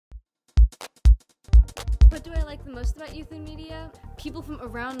What do I like the most about youth in media? People from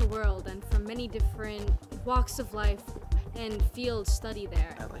around the world and from many different walks of life and fields study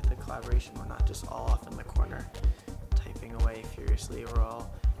there. I like the collaboration. We're not just all off in the corner typing away furiously. We're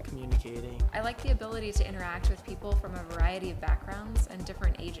all communicating. I like the ability to interact with people from a variety of backgrounds and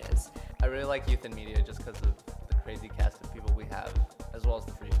different ages. I really like youth in media just because of the crazy cast of people we have, as well as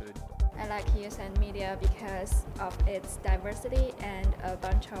the free food. I like youth and media because of its diversity and a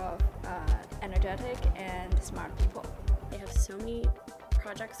bunch of energetic and smart people. They have so many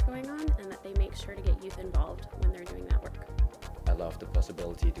projects going on and that they make sure to get youth involved when they're doing that work. I love the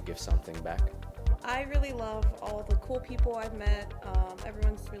possibility to give something back. I really love all the cool people I've met.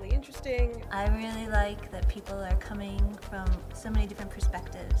 Everyone's really interesting. I really like that people are coming from so many different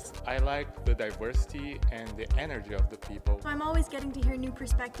perspectives. I like the diversity and the energy of the people. I'm always getting to hear new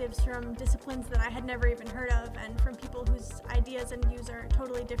perspectives from disciplines that I had never even heard of and from people whose ideas and views are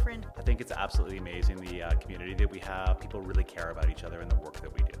totally different. I think it's absolutely amazing the community that we have. People really care about each other and the work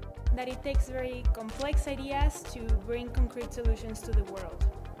that we do. That it takes very complex ideas to bring concrete solutions to the world.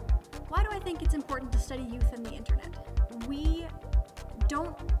 Why do I think it's important to study youth and the internet? We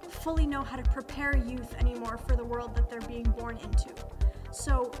don't fully know how to prepare youth anymore for the world that they're being born into.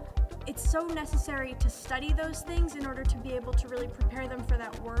 So it's so necessary to study those things in order to be able to really prepare them for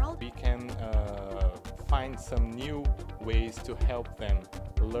that world. We can find some new ways to help them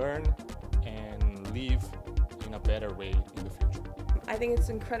learn and live in a better way in the future. I think it's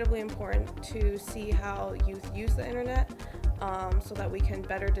incredibly important to see how youth use the internet so that we can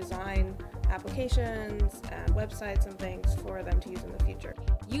better design applications and websites and things for them to use in the future.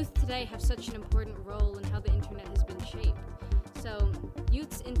 Youth today have such an important role in how the internet has been shaped. So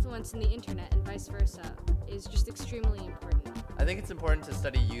youth's influence in the internet and vice versa is just extremely important. I think it's important to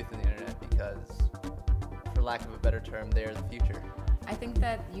study youth in the internet because, for lack of a better term, they are the future. I think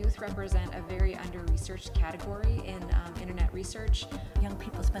that youth represent a very under-researched category in internet research. Young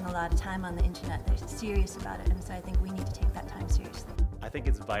people spend a lot of time on the internet. They're serious about it, and so I think we need to take that time seriously. I think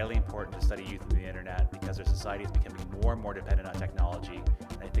it's vitally important to study youth in the internet because our society is becoming more and more dependent on technology.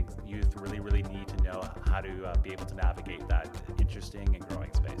 And I think youth really need to know how to be able to navigate that interesting and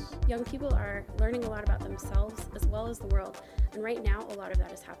growing space. Young people are learning a lot about themselves as well as the world, and right now a lot of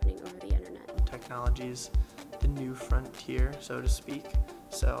that is happening over the internet. Technology is the new frontier, so to speak.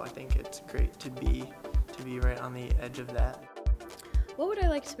 So I think it's great to be right on the edge of that. What would I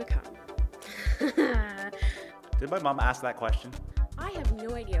like to become? Did my mom ask that question? I have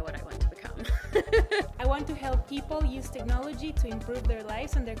no idea what I want to become. I want to help people use technology to improve their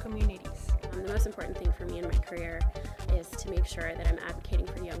lives and their communities. The most important thing for me in my career is to make sure that I'm advocating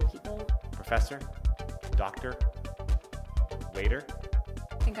for young people. Professor, doctor, waiter.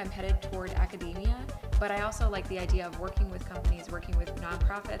 I think I'm headed toward academia, but I also like the idea of working with companies, working with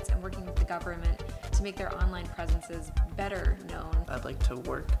nonprofits, and working with the government to make their online presences better known. I'd like to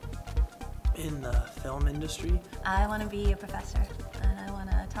work in the film industry. I want to be a professor, and I want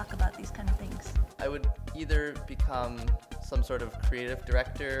to talk about these kind of things. I would either become some sort of creative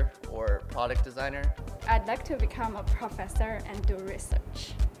director or product designer. I'd like to become a professor and do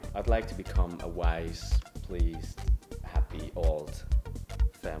research. I'd like to become a wise, pleased, happy, old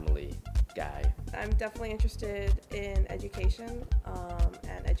family guy. I'm definitely interested in education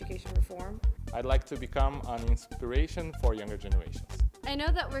and education reform. I'd like to become an inspiration for younger generations. I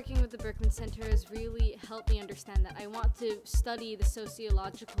know that working with the Berkman Center has really helped me understand that I want to study the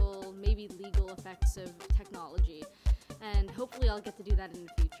sociological, maybe legal effects of technology. And hopefully I'll get to do that in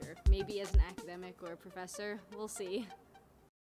the future. Maybe as an academic or a professor, we'll see.